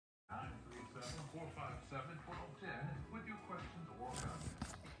457-1210 with your questions or comments.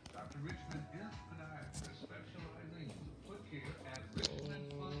 Dr. Richmond is podiatrist specializing in foot care at Richmond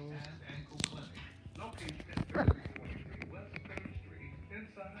Foot and Ankle Clinic, located at 3023 West State Street,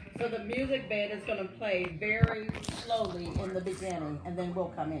 inside So the music bed is going to play very slowly in the beginning, and then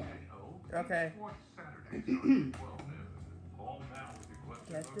we'll come in. Okay.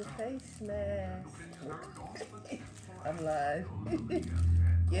 That's the face mask. I'm live.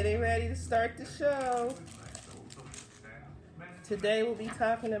 Getting ready to start the show. Today we'll be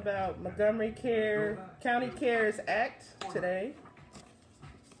talking about Montgomery County Cares Act today.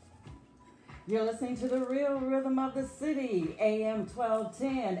 You're listening to the real rhythm of the city, AM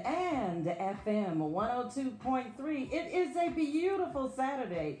 1210 and FM 102.3. It is a beautiful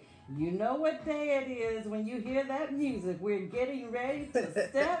Saturday. You know what day it is when you hear that music. We're getting ready to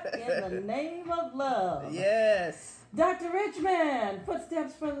step in the name of love. Yes. Dr. Richmond,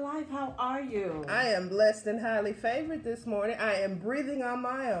 Footsteps for Life, how are you? I am blessed and highly favored this morning. I am breathing on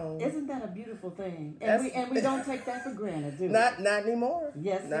my own. Isn't that a beautiful thing? And we don't take that for granted, do we? Not anymore.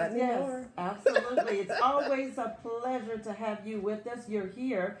 Yes, not anymore. Absolutely. It's always a pleasure to have you with us. You're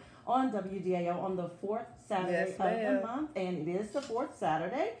here on WDAO on the fourth Saturday of the month, and it is the fourth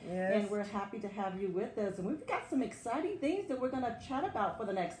Saturday, and we're happy to have you with us. And we've got some exciting things that we're going to chat about for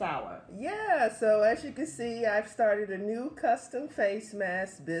the next hour. Yeah, so as you can see, I've started a new custom face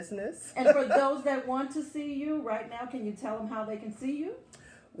mask business. And for those that want to see you right now, can you tell them how they can see you?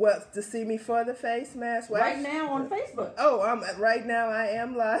 Well, to see me for the face mask? Well, right now on Facebook. Oh, right now I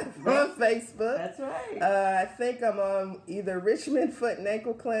am live on Facebook. That's right. I think I'm on either Richmond Foot and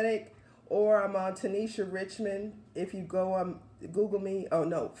Ankle Clinic or I'm on Tanisha Richmond. If you go on Google me,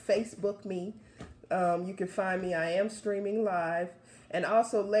 Facebook me, you can find me. I am streaming live. And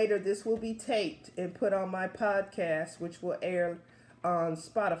also later this will be taped and put on my podcast, which will air on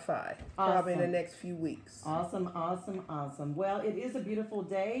Spotify, probably in the next few weeks. Awesome. Well, it is a beautiful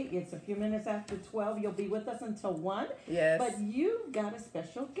day. It's a few minutes after 12. You'll be with us until 1. Yes. But you've got a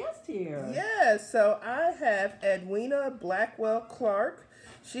special guest here. Yes. So I have Edwina Blackwell Clark.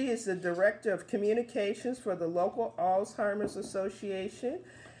 She is the Director of Communications for the local Alzheimer's Association.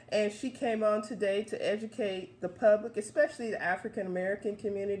 And she came on today to educate the public, especially the African American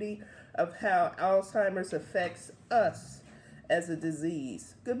community, of how Alzheimer's affects us as a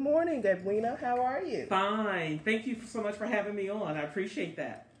disease. Good morning, Edwina. How are you? Fine. Thank you so much for having me on. I appreciate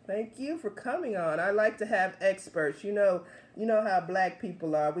that. Thank you for coming on. I like to have experts. You know how black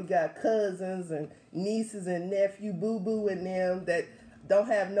people are. We got cousins and nieces and nephew, boo-boo and them that don't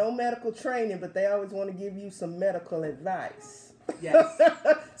have no medical training, but they always want to give you some medical advice. Yes.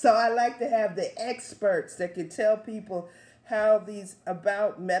 So I like to have the experts that can tell people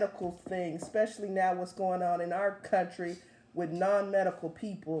about medical things, especially now what's going on in our country with non-medical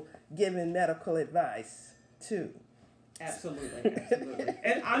people giving medical advice too. Absolutely.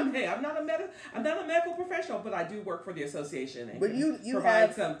 And I'm not a medical professional, but I do work for the association and but you provide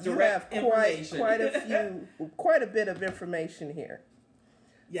have some direct information. quite a bit of information here.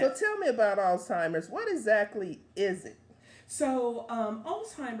 Yes. So tell me about Alzheimer's. What exactly is it? So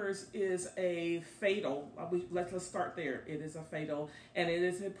Alzheimer's is a fatal, let's start there. It is a fatal, and it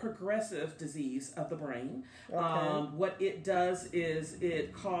is a progressive disease of the brain. Okay. What it does is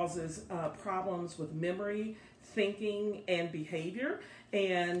it causes problems with memory, thinking, and behavior.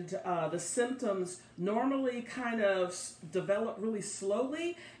 And the symptoms normally kind of develop really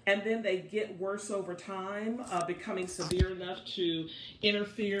slowly, and then they get worse over time, becoming severe enough to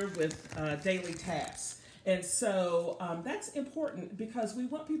interfere with daily tasks. And so that's important because we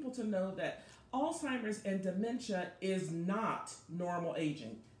want people to know that Alzheimer's and dementia is not normal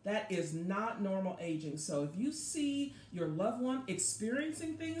aging. That is not normal aging. So if you see your loved one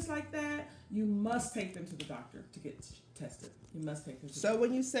experiencing things like that, you must take them to the doctor to get tested. You must take them to the doctor. So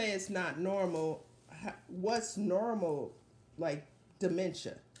when you say it's not normal, what's normal, like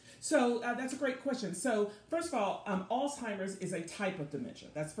dementia? So that's a great question. So first of all, Alzheimer's is a type of dementia.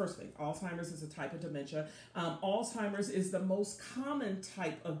 That's the first thing. Alzheimer's is a type of dementia. Alzheimer's is the most common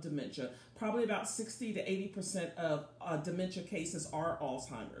type of dementia. Probably about 60 to 80% of dementia cases are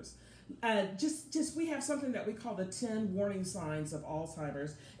Alzheimer's. We have something that we call the 10 warning signs of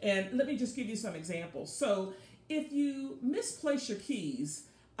Alzheimer's. And let me just give you some examples. So if you misplace your keys,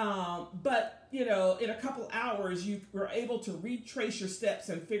 but in a couple hours you were able to retrace your steps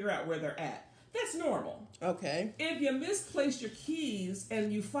and figure out where they're at. That's normal. Okay. If you misplace your keys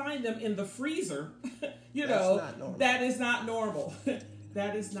and you find them in the freezer, that is not normal.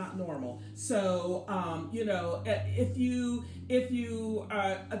 That is not normal. So, if you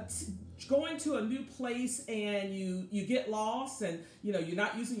going to a new place and you get lost, and you're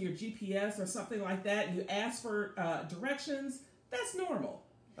not using your GPS or something like that, and you ask for directions, that's normal.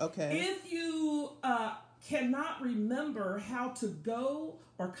 Okay. If you cannot remember how to go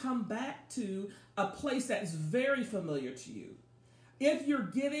or come back to a place that is very familiar to you, if you're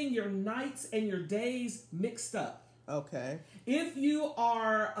getting your nights and your days mixed up, okay, if you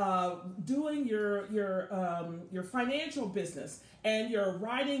are doing your financial business and you're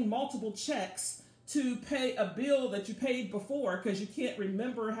writing multiple checks to pay a bill that you paid before because you can't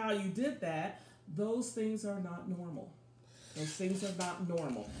remember how you did that, those things are not normal. Those things are not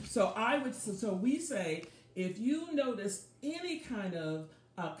normal. So we say, if you notice any kind of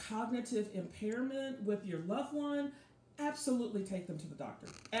cognitive impairment with your loved one, absolutely take them to the doctor.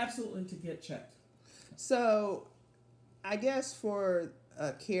 Absolutely to get checked. So I guess for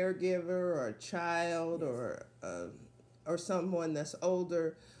a caregiver or a child or someone that's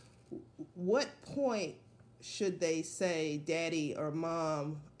older, what point should they say, Daddy or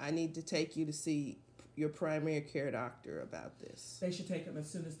Mom, I need to take you to see your primary care doctor about this? They should take them as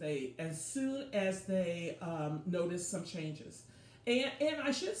soon as they notice some changes. And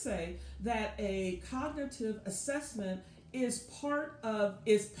I should say that a cognitive assessment is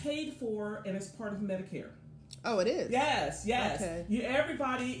paid for and is part of Medicare. Oh, it is? Yes. Okay.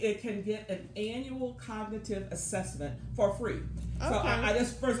 Everybody can get an annual cognitive assessment for free. Okay. So I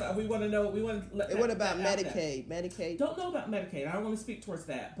just first we want to know. What about Medicaid? Medicaid? Don't know about Medicaid. I don't want to speak towards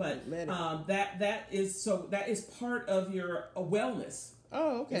that, but that is part of your wellness.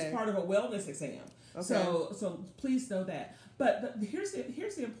 Oh, okay. It's part of a wellness exam. Okay. So please know that. But here's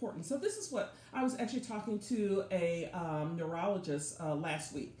the importance. So this is what I was actually talking to a neurologist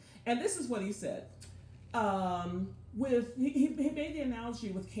last week, and this is what he said. He made the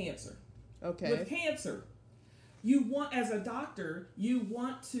analogy with cancer. Okay. With cancer, you want, as a doctor, you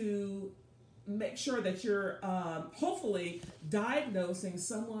want to make sure that you're hopefully diagnosing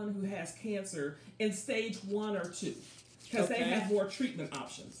someone who has cancer in stage 1 or 2, because they have more treatment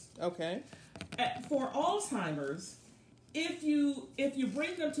options. Okay. For Alzheimer's, if you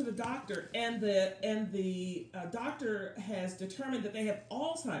bring them to the doctor and the doctor has determined that they have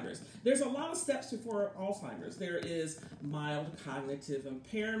Alzheimer's, there's a lot of steps before Alzheimer's. There is mild cognitive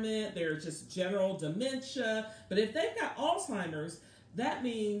impairment. There's just general dementia. But if they've got Alzheimer's, that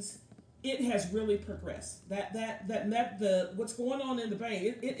means it has really progressed. What's going on in the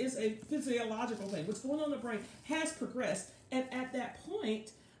brain, it is a physiological thing. What's going on in the brain has progressed, and at that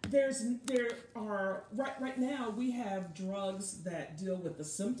point, right now we have drugs that deal with the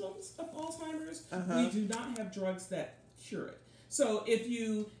symptoms of Alzheimer's. We do not have drugs that cure it. So if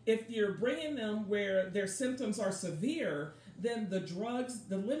you're bringing them where their symptoms are severe, then the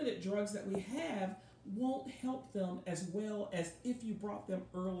limited drugs that we have won't help them as well as if you brought them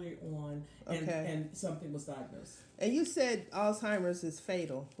early on and something was diagnosed. And you said Alzheimer's is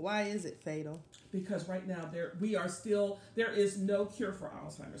fatal. Why is it fatal? Because right now there is no cure for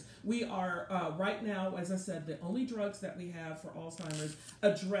Alzheimer's. We are right now, as I said, the only drugs that we have for Alzheimer's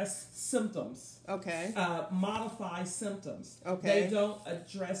address symptoms. Okay. Modify symptoms. Okay. They don't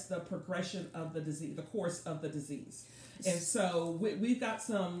address the progression of the disease, the course of the disease. And so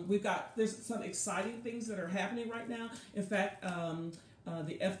there's some exciting things that are happening right now. In fact,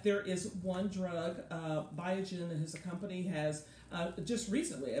 there is one drug, Biogen, as a company, has just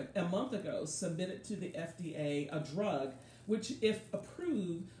recently, a month ago, submitted to the FDA a drug which, if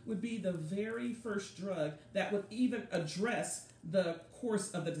approved, would be the very first drug that would even address the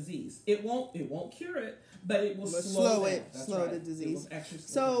course of the disease. It won't cure it, but it will slow the disease.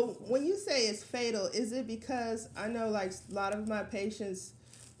 So when you say it's fatal, is it because I know like a lot of my patients,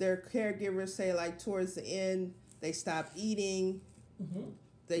 their caregivers say like towards the end they stop eating,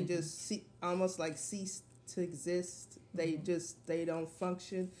 they just almost like cease to exist. They don't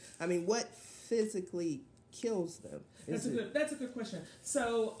function. I mean, what physically kills them? That's a good question.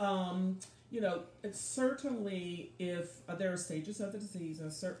 So, it's certainly if there are stages of the disease,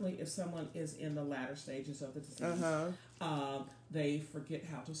 and certainly if someone is in the latter stages of the disease, they forget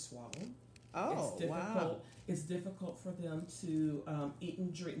how to swallow. Oh, wow. It's difficult for them to eat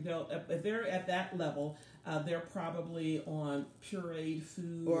and drink. If they're at that level, they're probably on pureed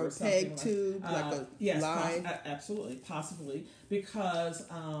food or something peg tube, like a line. Absolutely, possibly, because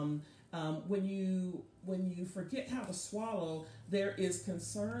when you forget how to swallow, there is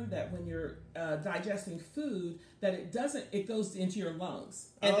concern that when you're digesting food, that it goes into your lungs.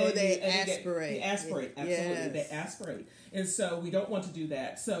 And they aspirate. They aspirate, absolutely. Yes. They aspirate. And so we don't want to do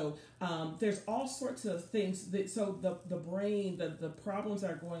that. So there's all sorts of things. So the brain, the problems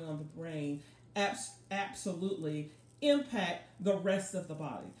that are going on in the brain, absolutely impact the rest of the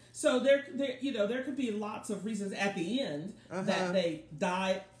body. So there could be lots of reasons at the end that they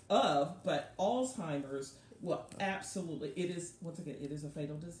die of, but Alzheimer's, well, absolutely, it is a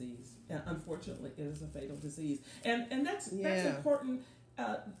fatal disease. Unfortunately, it is a fatal disease, and that's important.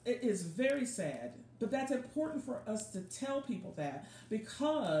 It is very sad, but that's important for us to tell people that,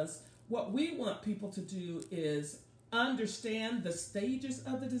 because what we want people to do is understand the stages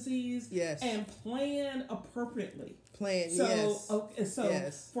of the disease and plan appropriately. For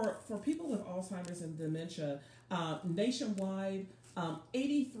people with Alzheimer's and dementia, nationwide,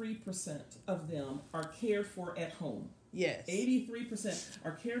 83% of them are cared for at home. Yes. 83%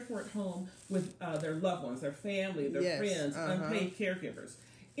 are cared for at home with their loved ones, their family, their friends, unpaid caregivers.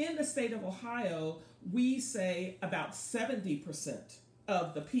 In the state of Ohio, we say about 70%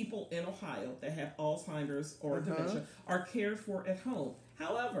 of the people in Ohio that have Alzheimer's or dementia are cared for at home.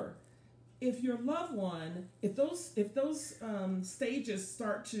 However, if your loved one, if those stages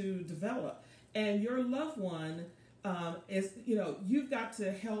start to develop, and your loved one is, you've got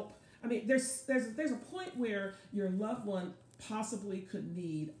to help. I mean, there's a point where your loved one possibly could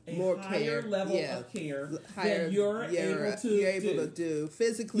need a more higher level of care than you're able to do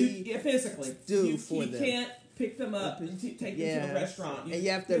physically. You can't pick them up and take them to a restaurant. And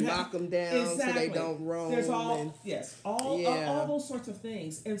you have to lock them down so they don't roam. There's all those sorts of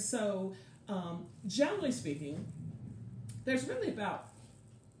things. And so, generally speaking, there's really about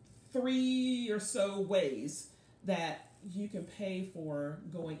 3 or so ways that you can pay for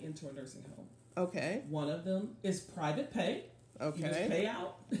going into a nursing home. Okay. One of them is private pay. Okay. You just pay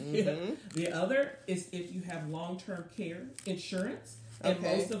out. The other is if you have long-term care insurance. And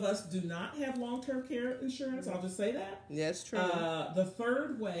most of us do not have long-term care insurance. I'll just say that. That's true. The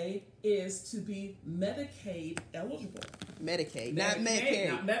third way is to be Medicaid eligible. Medicaid, not Medicare.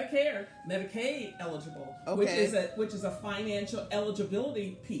 Not Medicare. Medicaid eligible, which is a financial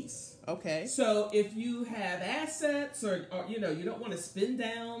eligibility piece. Okay. So if you have assets, or you don't want to spend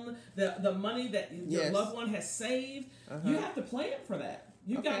down the money that your loved one has saved, you have to plan for that.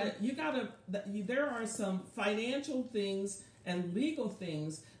 There are some financial things and legal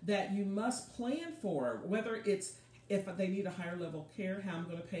things that you must plan for, whether it's if they need a higher level of care, how I'm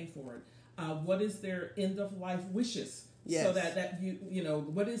going to pay for it. What is their end of life wishes? Yes. So that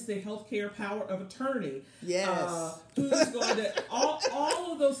what is the healthcare power of attorney? Yes. Who's going to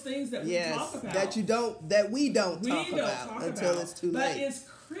all of those things that we talk about that we don't talk about until it's too late. But it's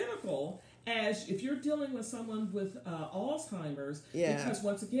critical as if you're dealing with someone with Alzheimer's, because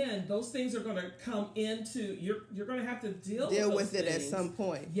once again, those things are going to come into you're going to have to deal with it at some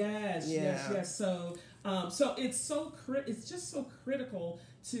point. Yes. So it's just so critical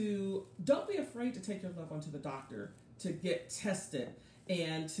to don't be afraid to take your loved one to the doctor to get tested.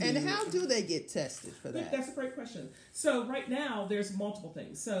 And how do they get tested for that? That's a great question. So right now, there's multiple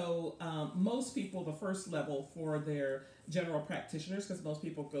things. So most people, the first level for their general practitioners, because most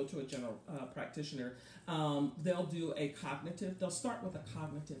people go to a general practitioner, they'll they'll start with a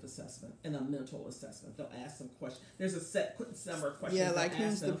cognitive assessment and a mental assessment. They'll ask some questions. There's a set number of questions. Yeah, like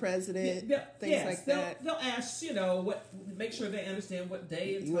who's the president, things like that. They'll ask, make sure they understand what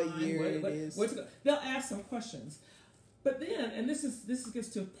day and time, what year it is. They'll ask some questions. But then, and this gets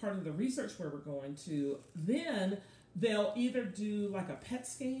to part of the research where we're going to, then they'll either do like a PET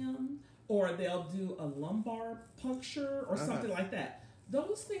scan or they'll do a lumbar puncture or something like that.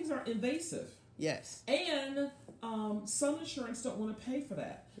 Those things are invasive. Yes. And some insurance don't want to pay for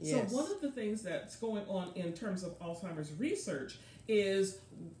that. Yes. So one of the things that's going on in terms of Alzheimer's research is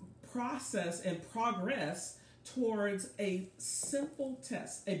progress towards a simple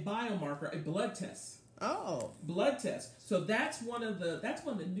test, a biomarker, a blood test. Oh, blood test. So that's one of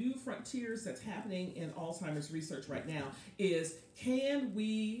the new frontiers that's happening in Alzheimer's research right now is, can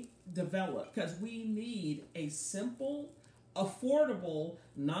we develop, because we need a simple, affordable,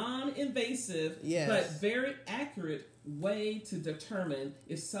 non-invasive, but very accurate way to determine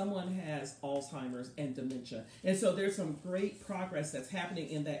if someone has Alzheimer's and dementia. And so there's some great progress that's happening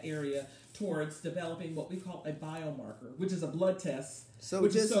in that area towards developing what we call a biomarker, which is a blood test. So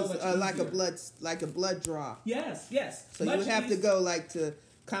just like a blood draw. Yes. So you have to go like to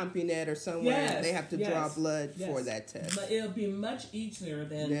CompuNet or somewhere. And they have to draw blood for that test. But it'll be much easier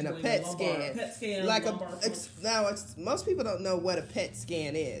than a PET scan. PET scan. Like most people don't know what a PET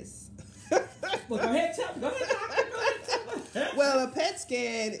scan is. Well, go ahead, doctor. Well, a PET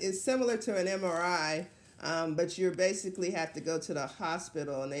scan is similar to an MRI, but you basically have to go to the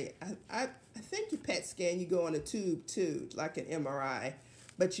hospital, and I think your PET scan, you go on a tube too, like an MRI,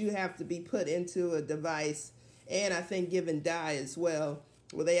 but you have to be put into a device, and I think given dye as well,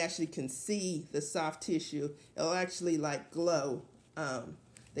 where they actually can see the soft tissue. It'll actually like glow.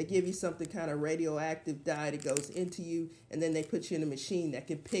 They give you something kind of radioactive dye that goes into you, and then they put you in a machine that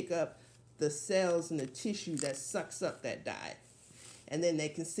can pick up the cells and the tissue that sucks up that dye. And then they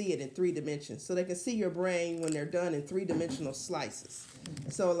can see it in 3 dimensions. So they can see your brain when they're done in 3-dimensional slices.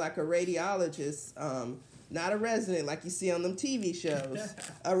 So like a radiologist, not a resident like you see on them TV shows,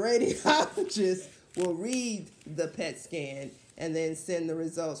 a radiologist will read the PET scan and then send the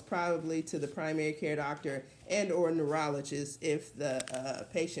results probably to the primary care doctor and or neurologist if the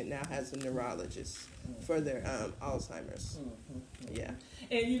patient now has a neurologist for their Alzheimer's. Yeah.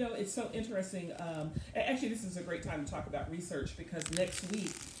 And, you know, it's so interesting. Actually, this is a great time to talk about research because next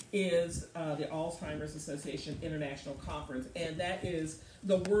week is the Alzheimer's Association International Conference, and that is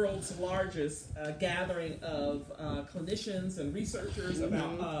the world's largest gathering of clinicians and researchers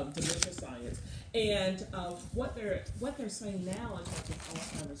about dementia science. And what they're saying now in terms of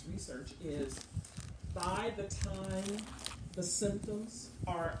Alzheimer's research is by the time the symptoms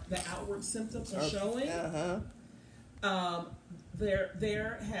the outward symptoms are showing,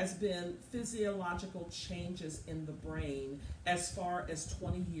 there has been physiological changes in the brain as far as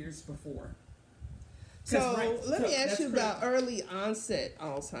 20 years before. So let me ask you about early onset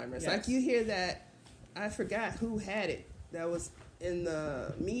Alzheimer's. Yes. Like you hear that, I forgot who had it. That was in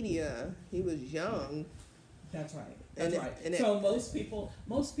the media. He was young. That's right. That's right. So most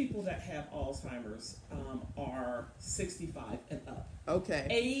people that have Alzheimer's are 65 and up. Okay.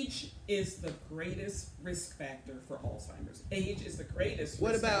 Age is the greatest risk factor for Alzheimer's. Age is the greatest.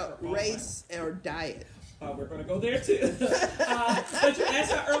 What risk about factor for race or diet? We're going to go there too. But you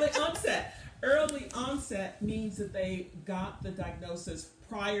asked about early onset. Early onset means that they got the diagnosis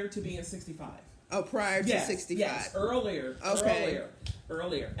prior to being 65. Oh, prior to 65. Yes, earlier. Okay.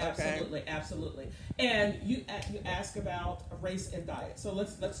 Earlier. Absolutely, absolutely. And you ask about race and diet. So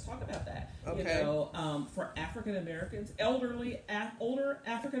let's talk about that. Okay. You know, for African Americans, older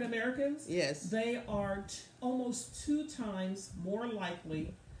African Americans, yes, they are almost 2 times more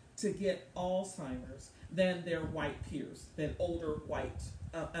likely to get Alzheimer's than their white peers, than older white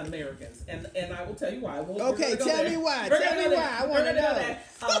Americans, and I will tell you why. Okay, tell me why. Tell me why. I want to know that.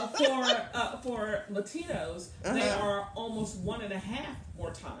 For Latinos, they are almost 1.5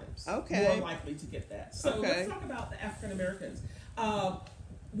 more times more likely to get that. So let's talk about the African Americans.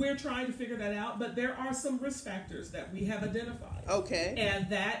 We're trying to figure that out, but there are some risk factors that we have identified. Okay, and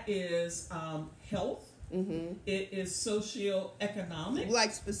that is health. Mm-hmm. It is socioeconomic.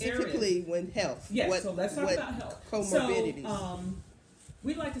 Like specifically areas. When health. Yes, so let's talk about health. Comorbidities. So,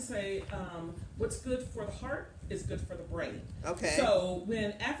 we like to say what's good for the heart is good for the brain. Okay. So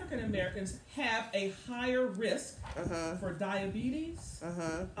when African Americans have a higher risk for diabetes,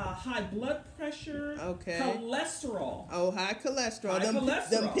 high blood pressure, cholesterol. Oh, high cholesterol. Cholesterol.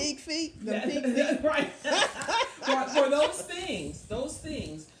 Them pig feet. Them pig feet. Right. for those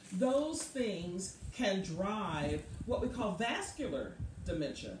things can drive what we call vascular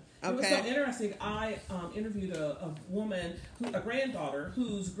dementia. It was so interesting. I interviewed a woman, a granddaughter,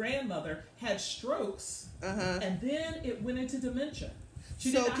 whose grandmother had strokes, and then it went into dementia.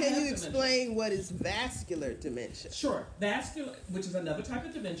 So can you explain what is vascular dementia? Sure. Vascular, which is another type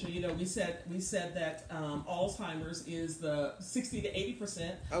of dementia. You know, we said that Alzheimer's is the 60 to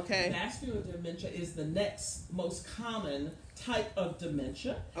 80%. Okay. Vascular dementia is the next most common type of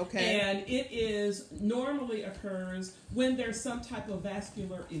dementia. Okay. And it normally occurs when there's some type of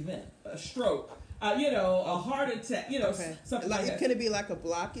vascular event, a stroke, a heart attack, something like that. Can it be like a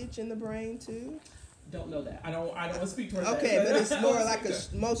blockage in the brain too? Don't know that. I don't want to speak towards that. Okay, but it's more like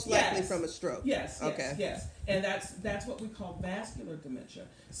most likely from a stroke. Yes. Yes. And that's what we call vascular dementia.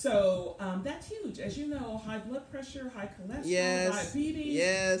 So that's huge. As you know, high blood pressure, high cholesterol, diabetes.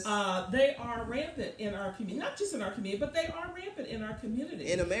 Yes. They are rampant in our community. Not just in our community, but they are rampant in our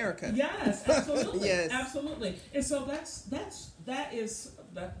community. In America. Yes, absolutely. Yes. Absolutely. And so that's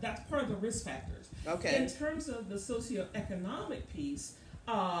part of the risk factors. Okay. In terms of the socioeconomic piece,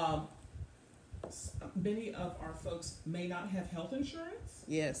 many of our folks may not have health insurance.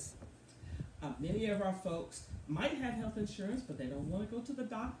 Yes. Many of our folks might have health insurance, but they don't want to go to the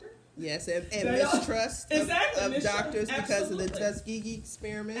doctor. Yes, and mistrust of doctors because of the Tuskegee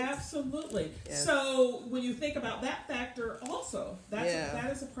experiment. Absolutely. Yes. So when you think about that factor also, that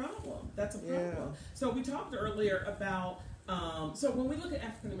is a problem. That's a problem. Yeah. So we talked earlier about, so when we look at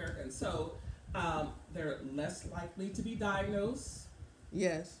African Americans, they're less likely to be diagnosed.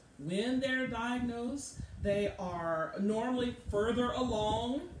 Yes. When they're diagnosed, they are normally further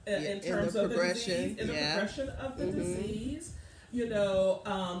along in terms of the disease, progression of the disease.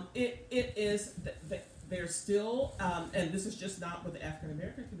 It is there's still, and this is just not with the African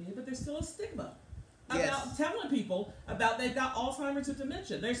American community, but there's still a stigma Yes. about telling people about they've got Alzheimer's or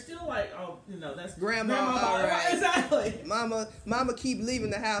dementia. They're still like, oh, that's Grandma, all right. Exactly. Mama keep leaving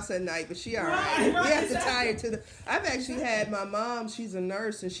the house at night, but she all right. Right, We have to exactly. tie her to the. I've actually had my mom. She's a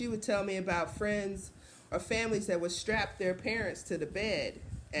nurse, and she would tell me about friends or families that would strap their parents to the bed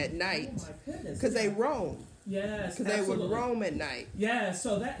at night Oh my goodness. because they roam. Yes, Because they would absolutely. roam at night. Yeah,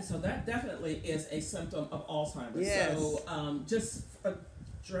 so that definitely is a symptom of Alzheimer's. Yes. So just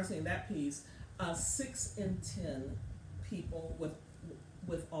addressing that piece, 6 in 10 people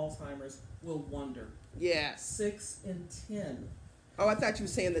with Alzheimer's will wander. Yeah. 6 in 10. Oh, I thought you were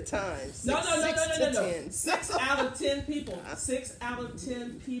saying the times. No. 10. 6 out of 10 people. 6 out of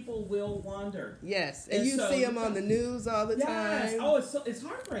 10 people will wander. Yes, and you so see them on the news all the Yes. time. Oh, it's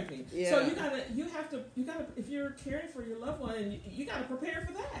heartbreaking. Yeah. So you have to if you're caring for your loved one, you got to prepare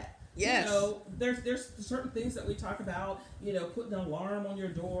for that. Yes. You know, there's certain things that we talk about. You know, putting an alarm on your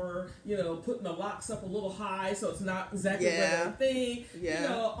door. You know, putting the locks up a little high so it's not exactly Yeah. where they think.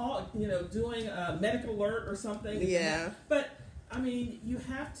 Yeah. Doing a medical alert or something. Yeah. But I mean, you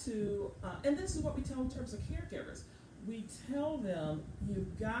have to, and this is what we tell in terms of caregivers. We tell them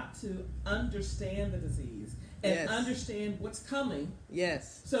you've got to understand the disease and Yes. understand what's coming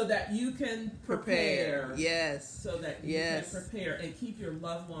Yes. so that you can prepare. Yes. So that you Yes. can prepare and keep your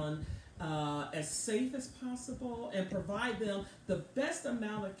loved one as safe as possible and provide them the best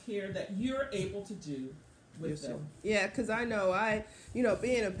amount of care that you're able to do with them. Yeah, because I know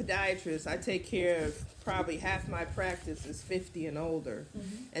being a podiatrist, I take care of probably half my practice is 50 and older.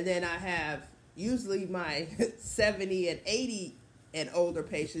 Mm-hmm. And then I have usually my 70 and 80 and older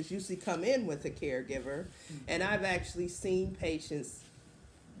patients usually come in with a caregiver. Mm-hmm. And I've actually seen patients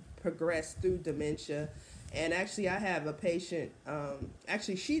progress through dementia. And actually, I have a patient,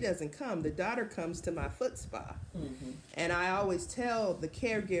 actually, she doesn't come. The daughter comes to my foot spa. Mm-hmm. And I always tell the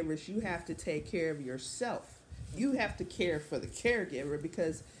caregivers, you have to take care of yourself. You have to care for the caregiver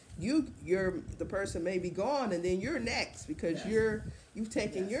because you're the person may be gone and then you're next because Yes. you've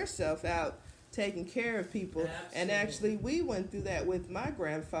taken Yes. yourself out taking care of people. And Absolutely. actually, we went through that with my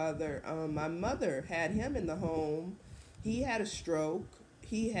grandfather. My mother had him in the home. He had a stroke.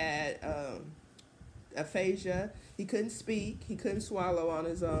 He had aphasia. He couldn't speak. He couldn't swallow on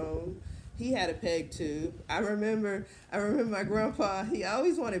his own. He had a peg tube. I remember my grandpa, he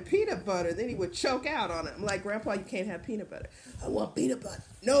always wanted peanut butter. Then he would choke out on it. I'm like, Grandpa, you can't have peanut butter. I want peanut butter.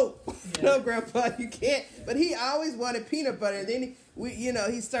 No, Yeah. no, Grandpa, you can't. But he always wanted peanut butter. And then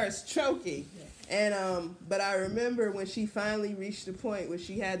he starts choking. And but I remember when she finally reached the point where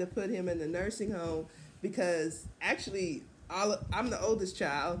she had to put him in the nursing home because actually I'm the oldest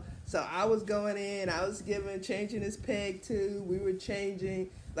child, so I was going in, I was changing his peg too. We were changing,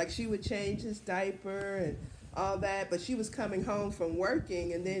 like she would change his diaper and all that, but she was coming home from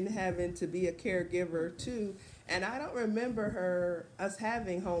working and then having to be a caregiver too. And I don't remember us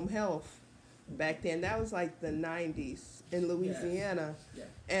having home health back then. That was like the 90s in Louisiana. Yeah.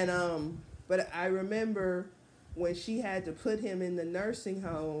 And but I remember when she had to put him in the nursing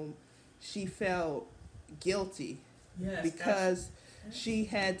home, she felt guilty Yes. because she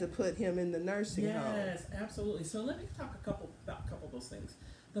had to put him in the nursing home. Yes, absolutely. So let me talk about a couple of those things.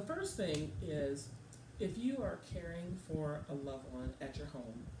 The first thing is, if you are caring for a loved one at your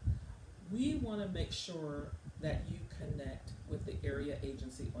home, we want to make sure that you connect with the Area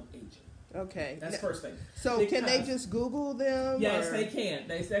Agency on Aging. Okay. That's the first thing. So can they Because- just Google them? Yes, or? they can.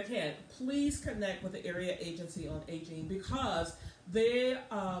 They can. Please connect with the Area Agency on Aging because they,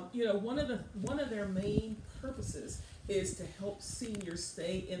 one of their main purposes is to help seniors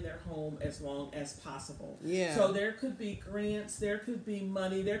stay in their home as long as possible. Yeah. So there could be grants, there could be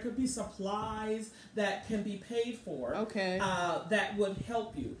money, there could be supplies that can be paid for. Okay. That would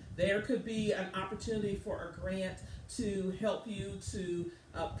help you. There could be an opportunity for a grant to help you to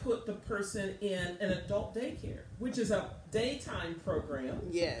put the person in an adult daycare, which is a daytime program.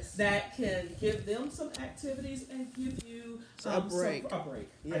 Yes. That can give them some activities and give you A break. a break.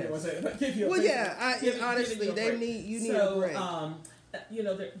 Yes. I didn't want to say it, but give you a Well, break. yeah. Honestly, you a break. you need So, a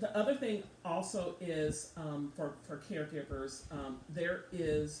break. The other thing also is for caregivers, there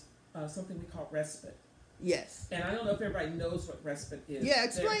is something we call respite. Yes. And I don't know if everybody knows what respite is. Yeah.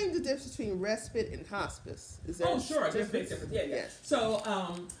 Explain the difference between respite and hospice. Is there Sure. There's a big difference. Yeah. Yes. So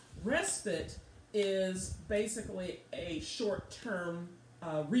respite is basically a short-term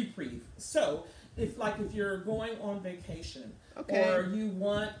reprieve. So if you're going on vacation, Okay. or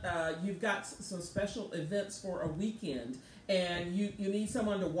you've got some special events for a weekend, and you need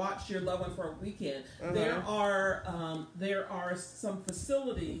someone to watch your loved one for a weekend, there are some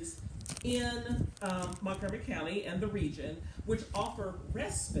facilities in Montgomery County and the region, which offer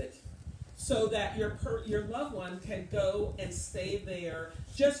respite so that your loved one can go and stay there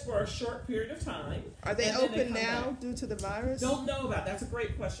just for a short period of time. Are they open now due to the virus? Don't know about. That's a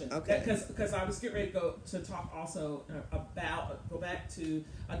great question. Okay. Because I was getting ready to talk also go back to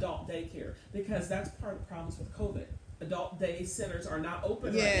adult daycare, because that's part of the problems with COVID. Adult day centers are not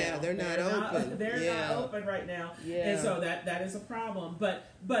open right now. Yeah, they're not open. They're not open right now. Yeah. And so that is a problem. But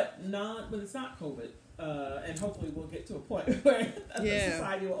when it's not COVID, and hopefully we'll get to a point where the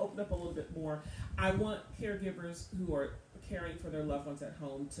society will open up a little bit more. I want caregivers who are caring for their loved ones at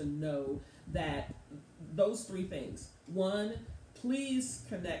home to know that those three things. One, please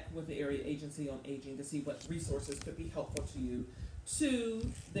connect with the Area Agency on Aging to see what resources could be helpful to you.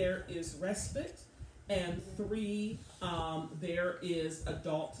 Two, there is respite. And three, there is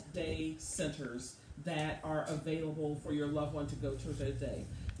adult day centers that are available for your loved one to go to their day.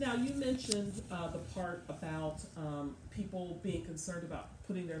 Now, you mentioned the part about people being concerned about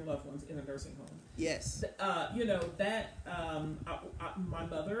putting their loved ones in a nursing home. Yes. My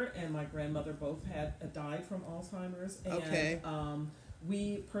mother and my grandmother both had died from Alzheimer's, and okay.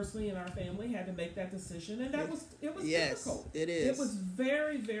 We personally in our family had to make that decision, and it was yes, difficult. It is. It was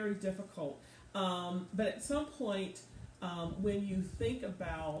very, very difficult. But at some point, when you think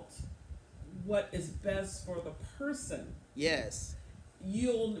about what is best for the person, yes,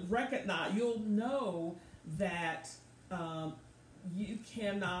 you'll know that you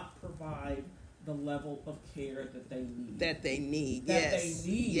cannot provide the level of care that they need.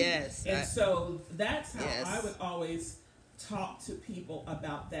 Yes. And so that's how I would always talk to people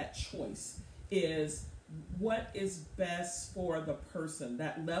about that choice, is what is best for the person,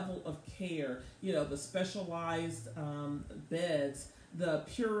 that level of care, the specialized beds, the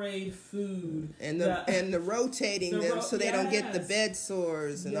pureed food, and the rotating them so they don't get the bed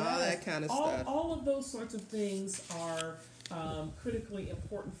sores and all that kind of stuff. All of those sorts of things are critically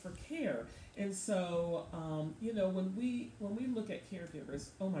important for care. And so, when we look at caregivers,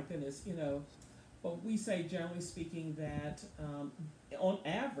 oh my goodness, we say generally speaking that on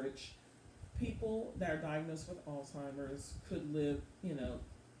average, people that are diagnosed with Alzheimer's could live,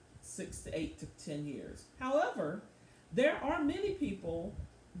 6 to 8 to 10 years. However, there are many people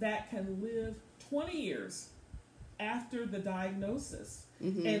that can live 20 years after the diagnosis.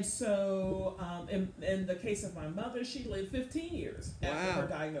 Mm-hmm. And so, in the case of my mother, she lived 15 years after her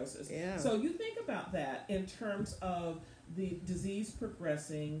diagnosis. Yeah. So you think about that in terms of the disease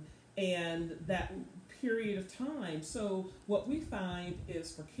progressing and that period of time. So what we find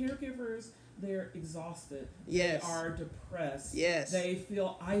is for caregivers, they're exhausted. Yes. They are depressed. Yes. They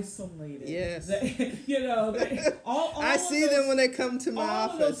feel isolated. Yes. I see them when they come to my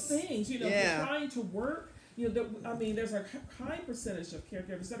office. All of those things, they're trying to work. There's a high percentage of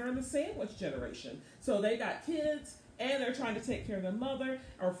caregivers that are in the sandwich generation. So they got kids, and they're trying to take care of their mother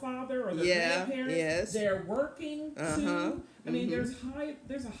or father or their grandparents. Yes. They're working too. I mean, there's a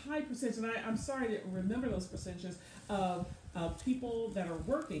high percentage, and I'm sorry to remember those percentages of people that are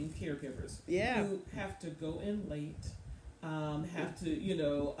working caregivers who have to go in late, have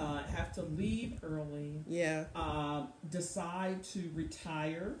to leave early, decide to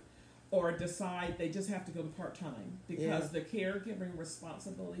retire, or decide they just have to go part-time because the caregiving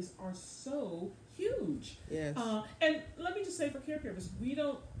responsibilities are so huge. Yes. And let me just say, for caregivers,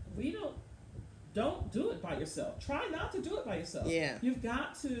 don't do it by yourself. Try not to do it by yourself. Yeah. You've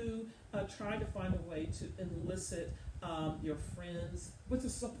got to try to find a way to elicit your friends with a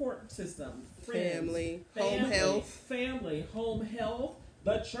support system. Family, home health,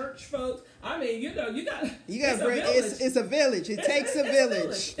 the church folks. I mean, you got it's a village. It takes a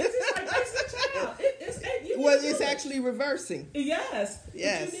village. It's like raising a child. It's actually reversing. Yes.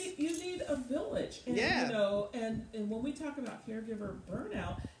 You need a village. And, and when we talk about caregiver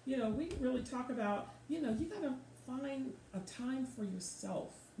burnout, we really talk about, you got to find a time for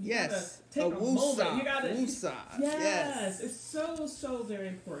yourself. You gotta take a moment. You gotta yes, it's so very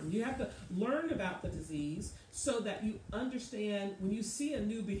important. You have to learn about the disease so that you understand when you see a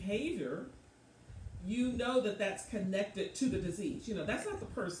new behavior, you know that's connected to the disease. That's not the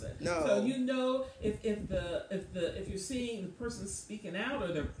person. No. So if you're seeing the person speaking out,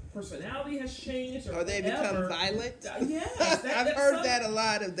 or their personality has changed, or they whatever, become violent. Yes, I've heard that a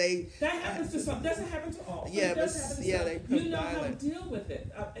lot. That happens to some. Doesn't happen to all. Yeah, but they become violent. How to deal with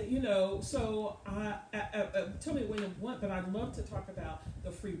it. So tell me when you want, but I'd love to talk about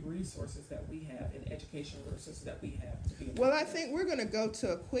the free resources that we have and educational resources that we have. Well, I think we're going to go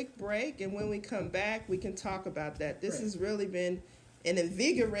to a quick break, and when we come back, we can talk about that. This has really been an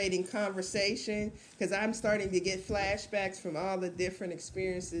invigorating conversation because I'm starting to get flashbacks from all the different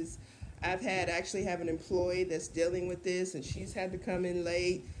experiences I've actually have an employee that's dealing with this, and she's had to come in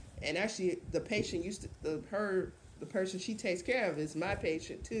late. And actually, the patient the person she takes care of is my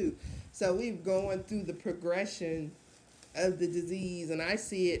patient too. So we're going through the progression of the disease, and I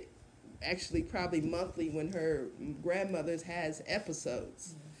see it actually probably monthly when her grandmother has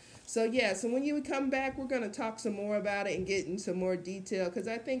episodes. So when you come back, we're going to talk some more about it and get into some more detail, because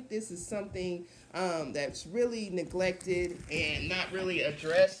I think this is something that's really neglected and not really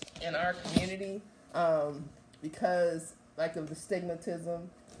addressed in our community because like of the stigmatism,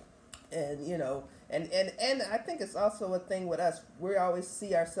 and and I think it's also a thing with us. We always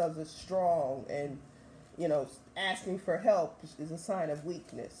see ourselves as strong, and asking for help is a sign of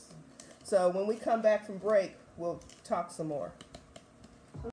weakness. So when we come back from break, we'll talk some more.